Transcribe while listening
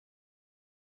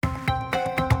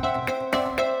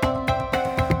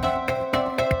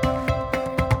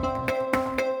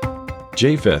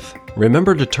Japheth,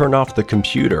 Remember to Turn Off the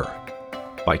Computer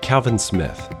by Calvin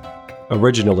Smith.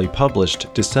 Originally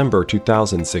published December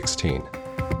 2016.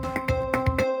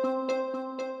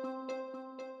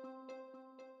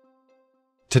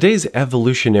 Today's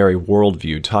evolutionary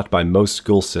worldview taught by most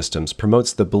school systems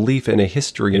promotes the belief in a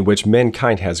history in which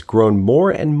mankind has grown more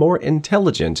and more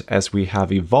intelligent as we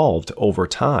have evolved over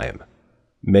time.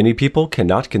 Many people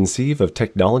cannot conceive of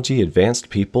technology-advanced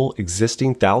people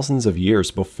existing thousands of years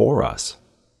before us.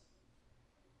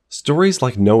 Stories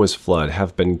like Noah's flood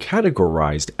have been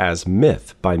categorized as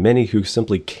myth by many who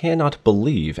simply cannot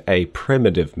believe a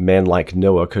primitive man like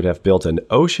Noah could have built an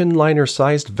ocean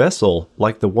liner-sized vessel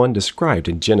like the one described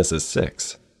in Genesis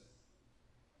 6.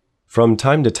 From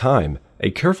time to time, a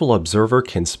careful observer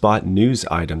can spot news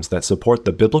items that support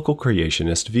the biblical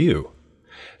creationist view.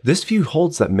 This view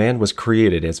holds that man was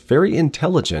created as very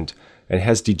intelligent and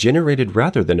has degenerated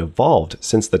rather than evolved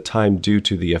since the time due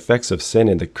to the effects of sin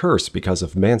and the curse because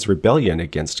of man's rebellion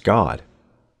against God.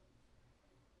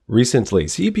 Recently,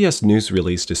 CBS News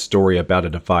released a story about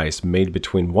a device made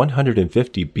between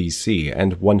 150 BC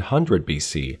and 100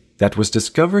 BC that was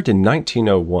discovered in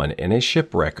 1901 in a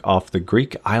shipwreck off the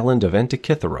Greek island of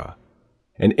Antikythera.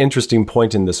 An interesting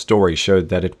point in the story showed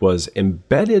that it was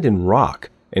embedded in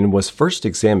rock and was first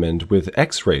examined with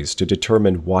X-rays to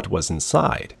determine what was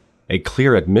inside, a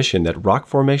clear admission that rock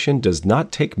formation does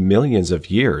not take millions of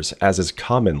years as is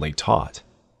commonly taught.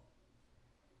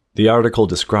 The article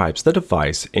describes the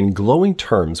device in glowing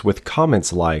terms with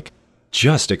comments like,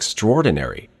 "just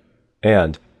extraordinary,"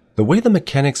 and "the way the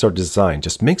mechanics are designed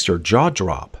just makes your jaw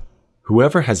drop.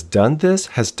 Whoever has done this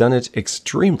has done it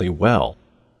extremely well."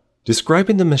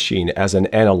 Describing the machine as an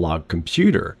analog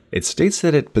computer, it states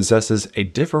that it possesses a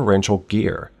differential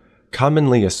gear,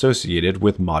 commonly associated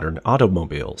with modern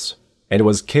automobiles, and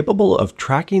was capable of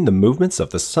tracking the movements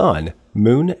of the sun,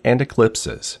 moon, and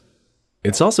eclipses.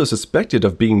 It's also suspected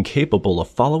of being capable of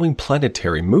following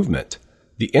planetary movement.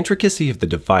 The intricacy of the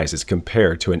device is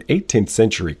compared to an 18th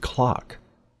century clock.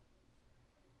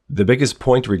 The biggest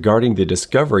point regarding the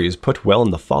discovery is put well in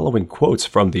the following quotes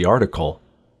from the article.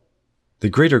 "The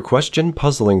greater question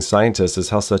puzzling scientists is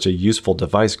how such a useful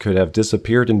device could have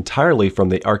disappeared entirely from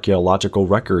the archaeological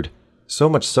record, so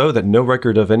much so that no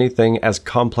record of anything as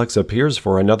complex appears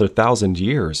for another 1,000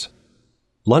 years.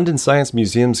 London Science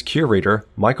Museum's curator,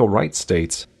 Michael Wright,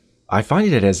 states, "I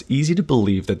find it as easy to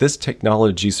believe that this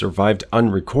technology survived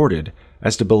unrecorded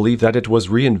as to believe that it was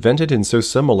reinvented in so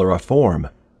similar a form."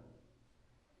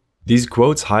 These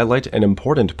quotes highlight an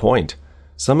important point.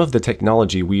 Some of the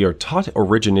technology we are taught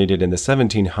originated in the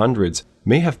 1700s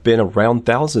may have been around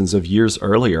thousands of years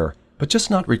earlier, but just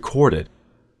not recorded.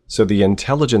 So the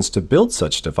intelligence to build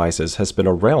such devices has been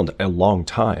around a long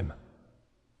time.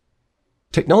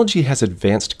 Technology has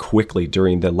advanced quickly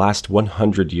during the last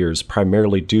 100 years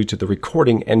primarily due to the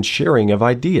recording and sharing of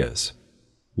ideas.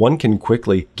 One can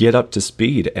quickly get up to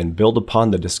speed and build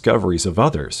upon the discoveries of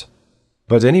others.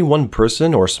 But any one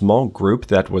person or small group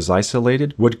that was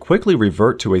isolated would quickly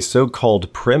revert to a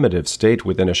so-called primitive state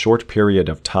within a short period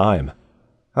of time.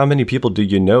 How many people do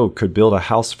you know could build a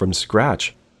house from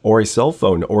scratch, or a cell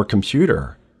phone or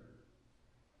computer?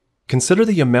 Consider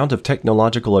the amount of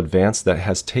technological advance that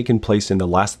has taken place in the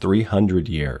last 300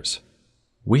 years.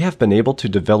 We have been able to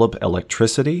develop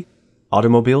electricity,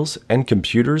 automobiles, and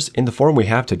computers in the form we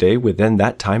have today within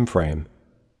that time frame.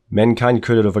 Mankind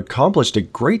could have accomplished a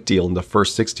great deal in the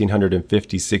first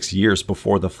 1656 years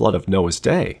before the flood of Noah's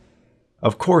day.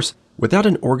 Of course, without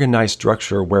an organized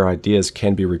structure where ideas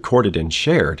can be recorded and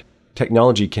shared,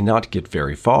 technology cannot get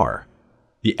very far.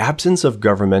 The absence of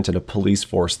government and a police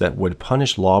force that would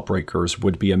punish lawbreakers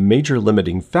would be a major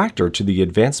limiting factor to the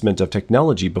advancement of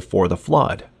technology before the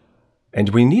flood.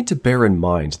 And we need to bear in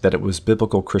mind that it was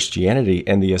biblical Christianity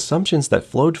and the assumptions that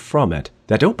flowed from it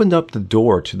that opened up the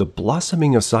door to the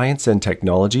blossoming of science and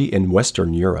technology in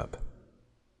Western Europe.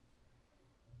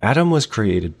 Adam was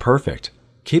created perfect,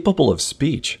 capable of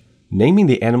speech, naming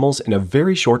the animals in a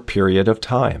very short period of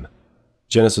time.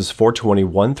 Genesis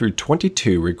 4:21 through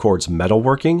 22 records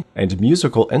metalworking and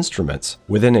musical instruments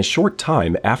within a short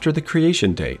time after the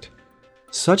creation date.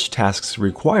 Such tasks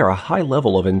require a high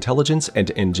level of intelligence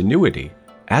and ingenuity,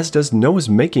 as does Noah's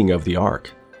making of the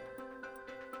ark.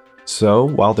 So,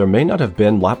 while there may not have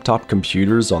been laptop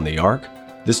computers on the ark,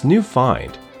 this new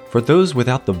find, for those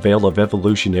without the veil of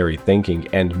evolutionary thinking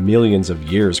and millions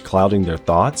of years clouding their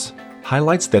thoughts,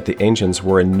 highlights that the ancients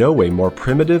were in no way more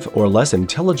primitive or less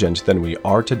intelligent than we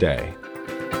are today.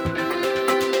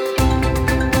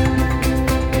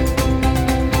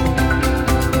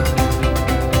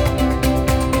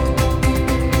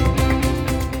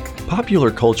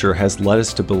 Popular culture has led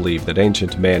us to believe that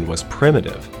ancient man was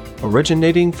primitive,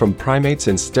 originating from primates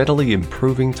and steadily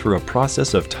improving through a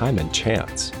process of time and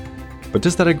chance. But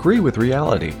does that agree with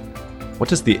reality? What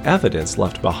does the evidence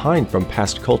left behind from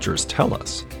past cultures tell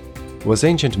us? Was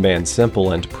ancient man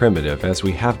simple and primitive as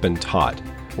we have been taught,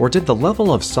 or did the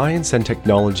level of science and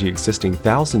technology existing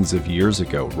thousands of years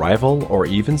ago rival or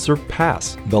even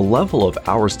surpass the level of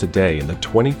ours today in the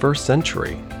 21st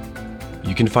century?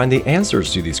 You can find the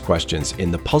answers to these questions in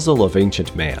The Puzzle of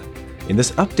Ancient Man. In this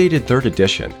updated 3rd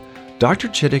edition, Dr.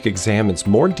 Chittick examines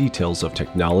more details of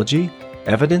technology,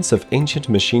 evidence of ancient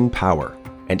machine power,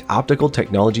 and optical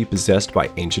technology possessed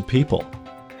by ancient people.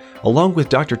 Along with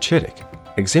Dr. Chittick,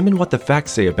 examine what the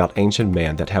facts say about ancient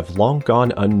man that have long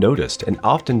gone unnoticed and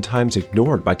oftentimes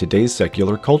ignored by today's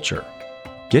secular culture.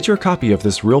 Get your copy of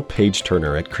this real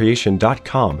page-turner at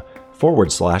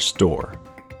creation.com/store.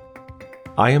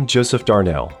 I am Joseph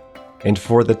Darnell, and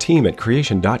for the team at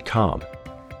creation.com,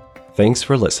 thanks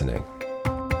for listening.